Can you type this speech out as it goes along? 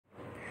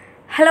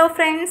Hello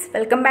friends,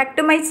 welcome back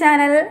to my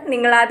channel.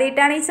 നിങ്ങൾ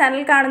ആദ്യമായിട്ടാണ് ഈ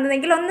ചാനൽ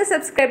കാണുന്നതെങ്കിൽ ഒന്ന്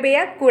സബ്സ്ക്രൈബ്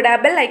ചെയ്യുക, കൂടാതെ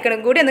ബെൽ ഐക്കണും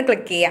കൂടി ഒന്ന്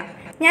ക്ലിക്ക് ചെയ്യുക.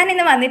 ഞാൻ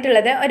ഇന്ന്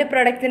വന്നിട്ടുള്ളത് ഒരു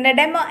പ്രൊഡക്റ്റിന്റെ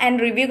ഡെമോ ആൻഡ്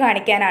റിവ്യൂ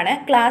കാണിക്കാനാണ്.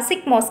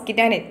 Classic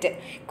mosquito net.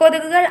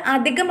 കൊതുകുകൾ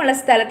അധികമുള്ള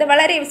സ്ഥലത്ത്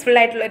വളരെ യൂസ്ഫുൾ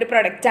ആയിട്ടുള്ള ഒരു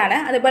പ്രൊഡക്റ്റ് ആണ്.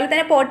 അതുപോലെ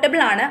തന്നെ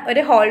പോർട്ടബിൾ ആണ്,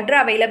 ഒരു ഹോൾഡർ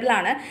അവൈലബിൾ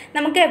ആണ്.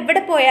 നമുക്ക്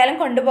എവിടെ പോയാലും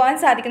കൊണ്ടുപോകാൻ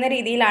സാധിക്കുന്ന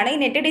രീതിയിലാണ് ഈ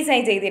നെറ്റ്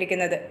ഡിസൈൻ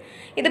ചെയ്തിരിക്കുന്നത്.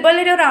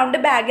 ഇതുപോലൊരു റൗണ്ട്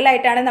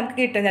ബാഗിലായിട്ടാണ് നമുക്ക്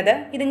കിട്ടുന്നത്.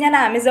 ഇത് ഞാൻ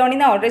ആമസോണിൽ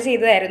നിന്ന് ഓർഡർ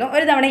ചെയ്തതായിരുന്നു.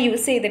 ഒരു തവണ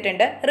യൂസ്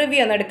ചെയ്തിട്ടുണ്ട്,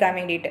 റിവ്യൂ ഒന്ന് എടുക്കാൻ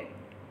വേണ്ടിയിട്ട്.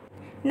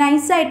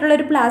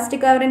 നൈസായിട്ടുള്ളൊരു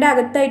പ്ലാസ്റ്റിക് കവറിൻ്റെ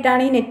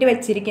അകത്തായിട്ടാണ് ഈ നെറ്റ്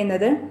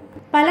വെച്ചിരിക്കുന്നത്.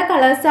 പല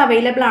കളേഴ്സ്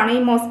അവൈലബിൾ ആണ് ഈ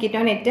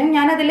മോസ്കിറ്റോ നെറ്റ്.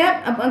 ഞാനതിൽ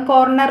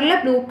കോർണറിൽ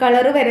ബ്ലൂ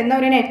കളർ വരുന്ന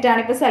ഒരു നെറ്റാണ്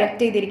ഇപ്പോൾ സെലക്ട്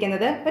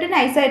ചെയ്തിരിക്കുന്നത്. ഒരു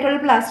നൈസായിട്ടുള്ള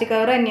പ്ലാസ്റ്റിക്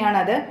കവർ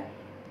തന്നെയാണത്.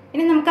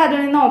 ഇനി നമുക്ക് അതിൽ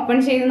നിന്ന് ഓപ്പൺ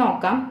ചെയ്ത്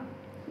നോക്കാം.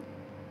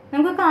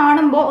 നമുക്ക്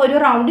കാണുമ്പോൾ ഒരു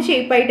റൗണ്ട്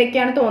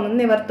ഷേപ്പായിട്ടൊക്കെയാണ്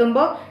തോന്നുന്നത്.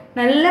 നിവർത്തുമ്പോൾ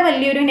നല്ല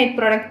വലിയൊരു നെറ്റ്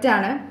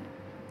പ്രൊഡക്റ്റാണ്.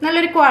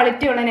 നല്ലൊരു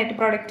ക്വാളിറ്റിയുള്ള നെറ്റ്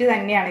പ്രൊഡക്റ്റ്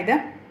തന്നെയാണിത്.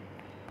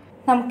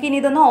 നമുക്കിനി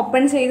ഇതൊന്ന്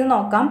ഓപ്പൺ ചെയ്ത്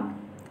നോക്കാം.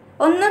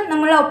 ഒന്ന്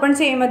നമ്മൾ ഓപ്പൺ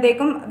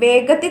ചെയ്യുമ്പോഴത്തേക്കും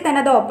വേഗത്തിൽ തന്നെ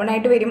അത് ഓപ്പൺ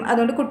ആയിട്ട് വരും.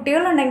 അതുകൊണ്ട്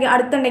കുട്ടികളുണ്ടെങ്കിൽ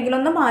അടുത്തുണ്ടെങ്കിൽ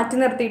ഒന്ന് മാറ്റി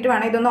നിർത്തിയിട്ട്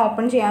വേണം ഇതൊന്ന്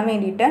ഓപ്പൺ ചെയ്യാൻ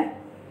വേണ്ടിയിട്ട്.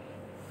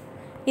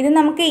 ഇത്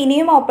നമുക്ക്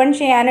ഇനിയും ഓപ്പൺ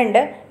ചെയ്യാനുണ്ട്.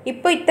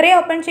 ഇപ്പോൾ ഇത്രയും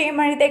ഓപ്പൺ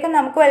ചെയ്യുമ്പോഴത്തേക്കും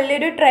നമുക്ക്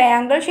വലിയൊരു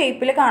ട്രയാങ്കിൾ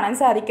ഷേപ്പിൽ കാണാൻ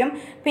സാധിക്കും.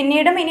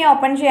 പിന്നീടും ഇനി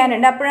ഓപ്പൺ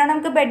ചെയ്യാനുണ്ട്. അപ്പോഴാണ്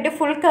നമുക്ക് ബെഡ്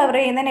ഫുൾ കവർ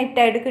ചെയ്യുന്ന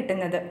നെറ്റായിട്ട്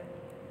കിട്ടുന്നത്.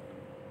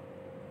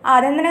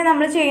 ആദ്യം തന്നെ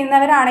നമ്മൾ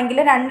ചെയ്യുന്നവരാണെങ്കിൽ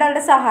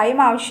രണ്ടാളുടെ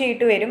സഹായം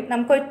ആവശ്യമായിട്ട് വരും.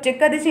 നമുക്ക്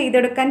ഒറ്റയ്ക്ക് അത്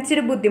ചെയ്തെടുക്കാൻ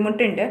ഇച്ചിരി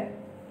ബുദ്ധിമുട്ടുണ്ട്.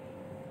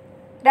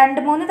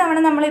 2-3 തവണ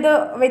നമ്മളിത്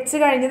വെച്ച്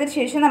കഴിഞ്ഞതിന്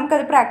ശേഷം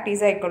നമുക്കത്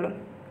പ്രാക്ടീസ് ആയിക്കൊള്ളും.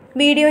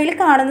 വീഡിയോയിൽ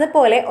കാണുന്നത്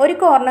പോലെ ഒരു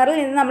കോർണറിൽ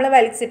നിന്ന് നമ്മൾ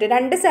വലിച്ചിട്ട്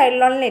 2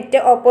 സൈഡിലുള്ള നെറ്റ്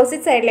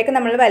ഓപ്പോസിറ്റ് സൈഡിലേക്ക്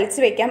നമ്മൾ വലിച്ച്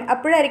വെക്കാം.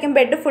 അപ്പോഴായിരിക്കും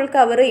ബെഡ് ഫുൾ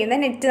കവർ ചെയ്യുന്ന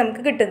നെറ്റ്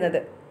നമുക്ക് കിട്ടുന്നത്.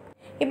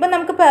 ഇപ്പം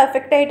നമുക്ക്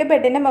പെർഫെക്റ്റ് ആയിട്ട്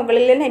ബെഡിൻ്റെ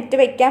മുകളിൽ നെറ്റ്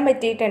വെക്കാൻ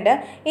പറ്റിയിട്ടുണ്ട്.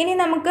 ഇനി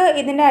നമുക്ക്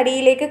ഇതിൻ്റെ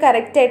അടിയിലേക്ക്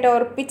കറക്റ്റായിട്ട്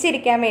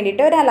ഉറപ്പിച്ചിരിക്കാൻ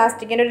വേണ്ടിയിട്ട് ഒരു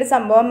അലാസ്റ്റിക്കിൻ്റെ ഒരു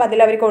സംഭവം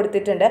അതിൽ അവർ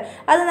കൊടുത്തിട്ടുണ്ട്.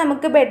 അത്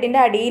നമുക്ക്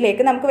ബെഡിൻ്റെ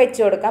അടിയിലേക്ക് നമുക്ക്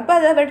വെച്ച് കൊടുക്കാം. അപ്പോൾ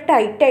അത് അവിടെ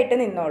ടൈറ്റായിട്ട്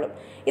നിന്നോളും.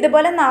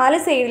 ഇതുപോലെ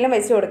 4 സൈഡിലും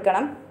വെച്ച്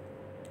കൊടുക്കണം.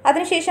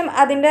 അതിനുശേഷം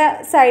അതിൻ്റെ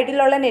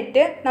സൈഡിലുള്ള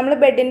നെറ്റ് നമ്മൾ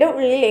ബെഡിൻ്റെ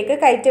ഉള്ളിലേക്ക്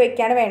കയറ്റി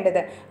വയ്ക്കുകയാണ് വേണ്ടത്.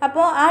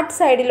 അപ്പോൾ ആ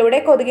സൈഡിലൂടെ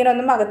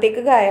കൊതുകിനൊന്നും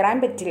അകത്തേക്ക് കയറാൻ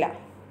പറ്റില്ല.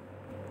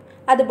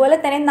 അതുപോലെ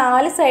തന്നെ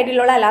 4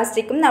 സൈഡിലുള്ള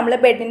അലാസ്റ്റിക്കും നമ്മൾ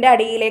ബെഡിൻ്റെ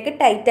അടിയിലേക്ക്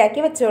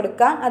ടൈറ്റാക്കി വെച്ച്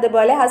കൊടുക്കുക.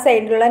 അതുപോലെ ആ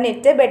സൈഡിലുള്ള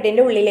നെറ്റ്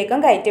ബെഡിൻ്റെ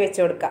ഉള്ളിലേക്കും കയറ്റി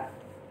വെച്ച് കൊടുക്കുക.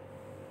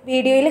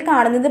 വീഡിയോയിൽ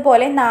കാണുന്നത്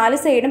പോലെ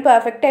 4 സൈഡും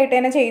പെർഫെക്റ്റ് ആയിട്ട്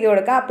തന്നെ ചെയ്ത്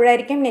കൊടുക്കുക.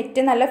 അപ്പോഴായിരിക്കും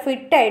നെറ്റ് നല്ല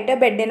ഫിറ്റായിട്ട്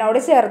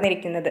ബെഡിനോട്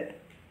ചേർന്നിരിക്കുന്നത്.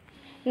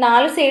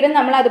 4 സൈഡും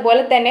നമ്മൾ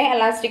അതുപോലെ തന്നെ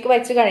എലാസ്റ്റിക്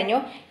വെച്ച് കഴിഞ്ഞു.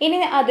 ഇനി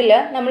അതിൽ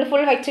നമ്മൾ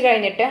ഫുൾ വെച്ച്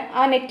കഴിഞ്ഞിട്ട്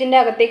ആ നെറ്റിൻ്റെ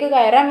അകത്തേക്ക്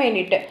കയറാൻ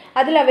വേണ്ടിയിട്ട്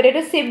അതിൽ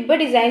അവരൊരു സിബ്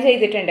ഡിസൈൻ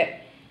ചെയ്തിട്ടുണ്ട്.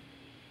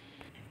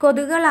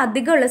 കൊതുകുകൾ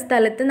അധികമുള്ള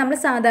സ്ഥലത്ത് നമ്മൾ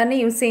സാധാരണ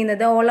യൂസ്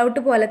ചെയ്യുന്നത് ഓൾ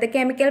ഔട്ട് പോലത്തെ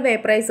കെമിക്കൽ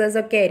വേപ്പറൈസേഴ്സ്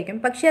ഒക്കെ ആയിരിക്കും.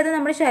 പക്ഷേ അത്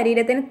നമ്മുടെ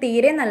ശരീരത്തിന്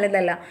തീരെ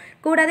നല്ലതല്ല.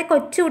 കൂടാതെ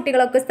കൊച്ചു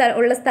കുട്ടികളൊക്കെ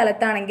ഉള്ള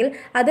സ്ഥലത്താണെങ്കിൽ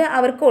അത്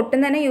അവർക്ക് ഒട്ടും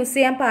തന്നെ യൂസ്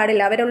ചെയ്യാൻ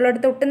പാടില്ല.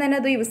 അവരുള്ളിടത്ത് ഒട്ടും തന്നെ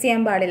അത് യൂസ്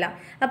ചെയ്യാൻ പാടില്ല.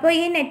 അപ്പോൾ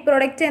ഈ നെറ്റ്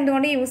പ്രോഡക്റ്റ്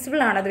എന്തുകൊണ്ട്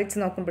യൂസ്ഫുൾ ആണ് അത് വെച്ച്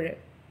നോക്കുമ്പോൾ.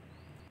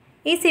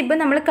 ഈ സിബ്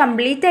നമ്മൾ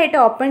കംപ്ലീറ്റ് ആയിട്ട്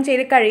ഓപ്പൺ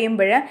ചെയ്ത്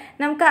കഴിയുമ്പോൾ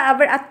നമുക്ക്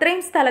അത്രയും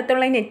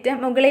സ്ഥലത്തുള്ള നെറ്റ്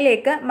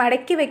മുകളിലേക്ക്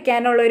മടക്കി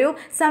വെക്കാനുള്ളൊരു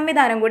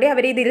സംവിധാനം കൂടി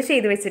അവർ ഇതിൽ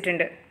ചെയ്തു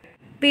വെച്ചിട്ടുണ്ട്.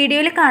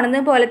 വീഡിയോയിൽ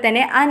കാണുന്നത് പോലെ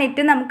തന്നെ ആ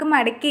നെറ്റ് നമുക്ക്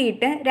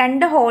മടക്കിയിട്ട്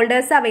 2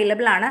 ഹോൾഡേഴ്സ്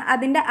അവൈലബിൾ ആണ്.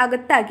 അതിൻ്റെ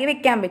അകത്താക്കി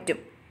വെക്കാൻ പറ്റും.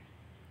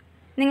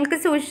 നിങ്ങൾക്ക്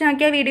സൂക്ഷിച്ച്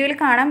നോക്കിയാൽ വീഡിയോയിൽ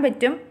കാണാൻ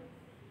പറ്റും.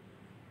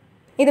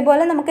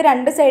 ഇതുപോലെ നമുക്ക്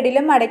 2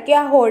 സൈഡിലും മടക്കി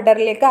ആ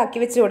ഹോൾഡറിലേക്ക് ആക്കി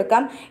വെച്ച്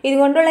കൊടുക്കാം.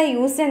 ഇതുകൊണ്ടുള്ള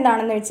യൂസ്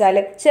എന്താണെന്ന് വെച്ചാൽ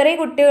ചെറിയ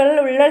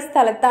കുട്ടികളുള്ള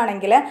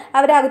സ്ഥലത്താണെങ്കിൽ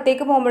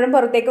അവരകത്തേക്ക് പോകുമ്പോഴും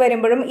പുറത്തേക്ക്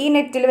വരുമ്പോഴും ഈ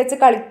നെറ്റിൽ വെച്ച്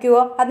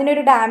കളിക്കുകയോ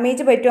അതിനൊരു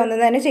ഡാമേജ് പറ്റുമോ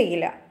ഒന്നും തന്നെ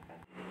ചെയ്യില്ല.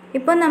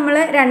 ഇപ്പോൾ നമ്മൾ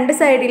 2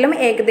 സൈഡിലും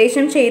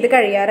ഏകദേശം ചെയ്ത്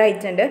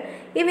കഴിയാറായിട്ടുണ്ട്.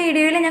 ഈ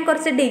വീഡിയോയിൽ ഞാൻ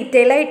കുറച്ച്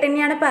ഡീറ്റെയിൽ ആയിട്ട്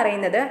തന്നെയാണ്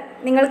പറയുന്നത്.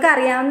 നിങ്ങൾക്ക്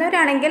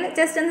അറിയാവുന്നവരാണെങ്കിൽ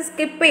ജസ്റ്റ് ഒന്ന്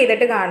സ്കിപ്പ്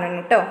ചെയ്തിട്ട് കാണണം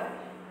കേട്ടോ.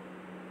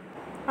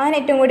 ആ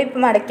നെറ്റും കൂടി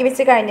മടക്കി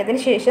വെച്ച് കഴിഞ്ഞതിന്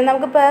ശേഷം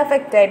നമുക്ക്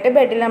പെർഫെക്റ്റ് ആയിട്ട്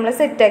ബെഡിൽ നമ്മൾ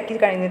സെറ്റാക്കി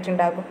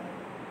കഴിഞ്ഞിട്ടുണ്ടാകും.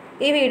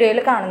 ഈ വീഡിയോയിൽ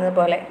കാണുന്നത്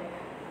പോലെ.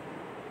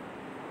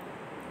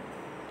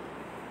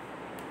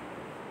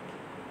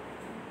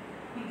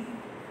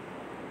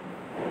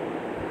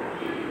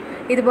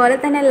 ഇതുപോലെ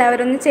തന്നെ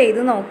എല്ലാവരും ഒന്ന്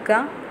ചെയ്ത് നോക്കുക.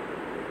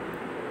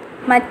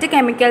 മറ്റ്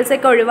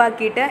കെമിക്കൽസൊക്കെ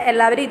ഒഴിവാക്കിയിട്ട്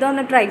എല്ലാവരും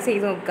ഇതൊന്ന് ട്രൈ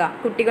ചെയ്ത് നോക്കുക.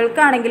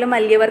 കുട്ടികൾക്കാണെങ്കിലും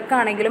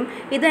വലിയവർക്കാണെങ്കിലും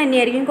ഇത്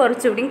തന്നെയായിരിക്കും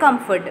കുറച്ചുകൂടി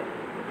കംഫർട്ട്.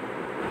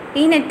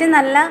 ഈ നെറ്റ്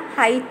നല്ല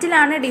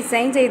ഹൈറ്റിലാണ്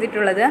ഡിസൈൻ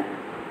ചെയ്തിട്ടുള്ളത്.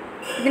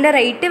 ഇതിൻ്റെ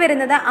റേറ്റ്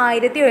വരുന്നത്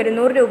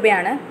 1100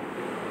 രൂപയാണ്.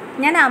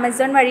 ഞാൻ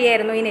ആമസോൺ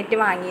വഴിയായിരുന്നു ഈ നെറ്റ്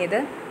വാങ്ങിയത്.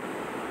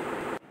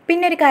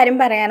 പിന്നെ ഒരു കാര്യം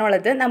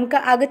പറയാനുള്ളത്, നമുക്ക്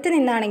അകത്ത്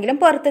നിന്നാണെങ്കിലും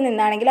പുറത്ത്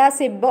നിന്നാണെങ്കിലും ആ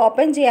സിബ്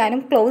ഓപ്പൺ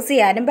ചെയ്യാനും ക്ലോസ്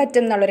ചെയ്യാനും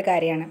പറ്റും എന്നുള്ളൊരു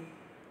കാര്യമാണ്.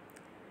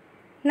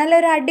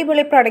 നല്ലൊരു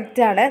അടിപൊളി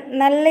പ്രൊഡക്റ്റാണ്.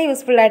 നല്ല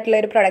യൂസ്ഫുൾ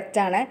ആയിട്ടുള്ളൊരു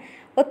പ്രൊഡക്റ്റാണ്.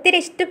 ഒത്തിരി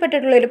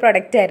ഇഷ്ടപ്പെട്ടിട്ടുള്ളൊരു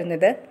പ്രൊഡക്റ്റായിരുന്നു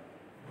ഇത്.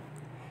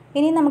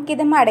 ഇനി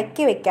നമുക്കിത്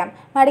മടക്കി വെക്കാം.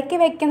 മടക്കി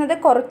വെക്കുന്നത്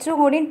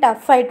കുറച്ചുകൂടി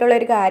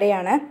ടഫായിട്ടുള്ളൊരു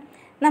കാര്യമാണ്.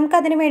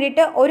 നമുക്കതിന്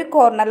വേണ്ടിയിട്ട് ഒരു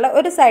കോർണറിൽ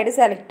ഒരു സൈഡ്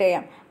സെലക്ട്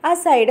ചെയ്യാം. ആ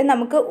സൈഡ്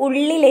നമുക്ക്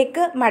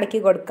ഉള്ളിലേക്ക് മടക്കി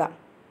കൊടുക്കാം.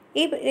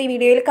 ഈ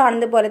വീഡിയോയിൽ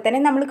കാണുന്നത് പോലെ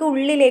തന്നെ നമ്മൾക്ക്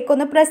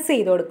ഉള്ളിലേക്കൊന്ന് പ്രസ്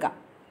ചെയ്ത് കൊടുക്കാം.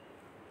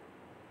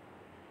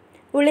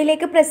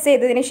 ഉള്ളിലേക്ക് പ്രസ്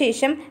ചെയ്തതിന്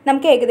ശേഷം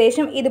നമുക്ക്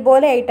ഏകദേശം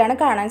ഇതുപോലെ ആയിട്ടാണ്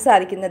കാണാൻ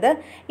സാധിക്കുന്നത്.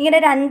 ഇങ്ങനെ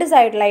 2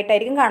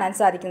 സൈഡിലായിട്ടായിരിക്കും കാണാൻ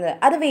സാധിക്കുന്നത്.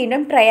 അത്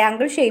വീണ്ടും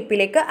ട്രയാങ്കിൾ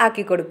ഷേപ്പിലേക്ക്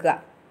ആക്കി കൊടുക്കുക.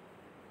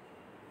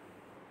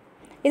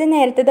 ഇത്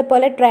നേരത്തെ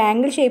പോലെ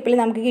ട്രയാങ്കിൾ ഷേപ്പിൽ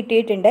നമുക്ക്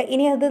കിട്ടിയിട്ടുണ്ട്.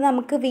 ഇനി അത്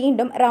നമുക്ക്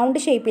വീണ്ടും റൗണ്ട്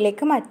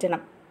ഷേപ്പിലേക്ക്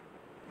മാറ്റണം.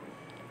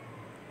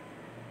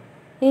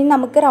 ഇനി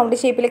നമുക്ക് റൗണ്ട്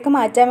ഷേപ്പിലേക്ക്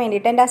മാറ്റാൻ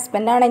വേണ്ടിയിട്ട് എൻ്റെ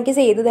ഹസ്ബൻഡാണ് എനിക്ക്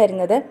ചെയ്തു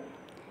തരുന്നത്.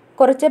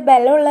 കുറച്ച്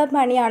ബലമുള്ള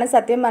പണിയാണ്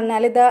സത്യം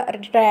പറഞ്ഞാൽ ഇത്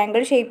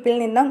ട്രയാങ്കിൾ ഷേപ്പിൽ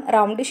നിന്നും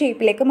റൗണ്ട്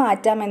ഷേപ്പിലേക്ക്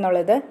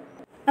മാറ്റാമെന്നുള്ളത്.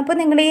 അപ്പോൾ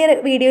നിങ്ങളുടെ ഈ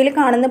വീഡിയോയിൽ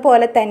കാണുന്ന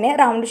പോലെ തന്നെ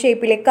റൗണ്ട്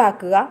ഷേപ്പിലേക്ക്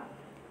ആക്കുക.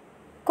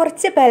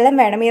 കുറച്ച് ബലം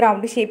വേണം ഈ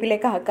റൗണ്ട്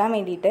ഷേപ്പിലേക്ക് ആക്കാൻ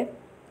വേണ്ടിയിട്ട്.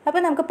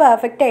 അപ്പോൾ നമുക്ക്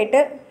പെർഫെക്റ്റ് ആയിട്ട്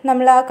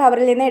നമ്മൾ ആ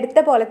കവറിൽ നിന്ന് എടുത്ത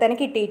പോലെ തന്നെ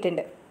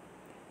കിട്ടിയിട്ടുണ്ട്.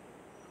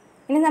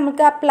 ഇനി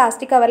നമുക്ക് ആ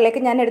പ്ലാസ്റ്റിക്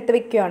കവറിലേക്ക് ഞാൻ എടുത്ത്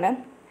വെക്കുകയാണ്.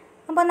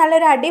 അപ്പോൾ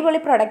നല്ലൊരു അടിപൊളി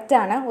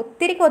പ്രൊഡക്റ്റാണ്.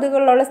 ഒത്തിരി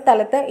കൊതുകുകളുള്ള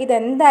സ്ഥലത്ത്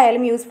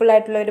ഇതെന്തായാലും യൂസ്ഫുൾ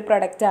ആയിട്ടുള്ള ഒരു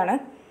പ്രൊഡക്റ്റാണ്.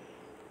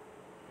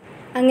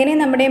 അങ്ങനെ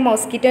നമ്മുടെ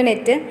മോസ്കിറ്റോ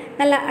നെറ്റ്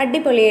നല്ല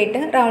അടിപൊളിയായിട്ട്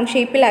റൗണ്ട്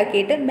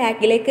ഷേപ്പിലാക്കിയിട്ട്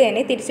ബാഗിലേക്ക്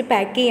തന്നെ തിരിച്ച്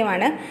പാക്ക്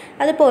ചെയ്യുവാണ്.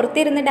 അത്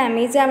പുറത്തിരുന്ന്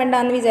ഡാമേജ്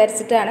ആവേണ്ടെന്ന്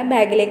വിചാരിച്ചിട്ടാണ്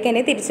ബാഗിലേക്ക്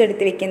തന്നെ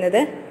തിരിച്ചെടുത്ത്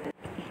വെക്കുന്നത്.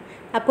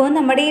 അപ്പോൾ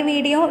നമ്മുടെ ഈ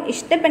വീഡിയോ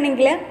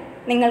ഇഷ്ടപ്പെട്ടെങ്കിൽ,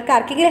 നിങ്ങൾക്ക്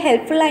ആർക്കെങ്കിലും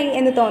ഹെൽപ്ഫുള്ളായി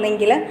എന്ന്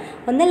തോന്നുമെങ്കിൽ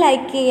ഒന്ന്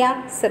ലൈക്ക്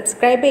ചെയ്യുക,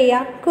 സബ്സ്ക്രൈബ്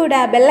ചെയ്യുക, കൂടെ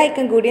ആ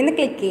ബെല്ലൈക്കൺ കൂടി ഒന്ന്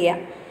ക്ലിക്ക് ചെയ്യുക.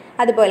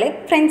 അതുപോലെ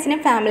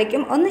ഫ്രണ്ട്സിനും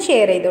ഫാമിലിക്കും ഒന്ന്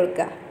ഷെയർ ചെയ്ത്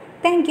കൊടുക്കുക.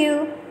 താങ്ക്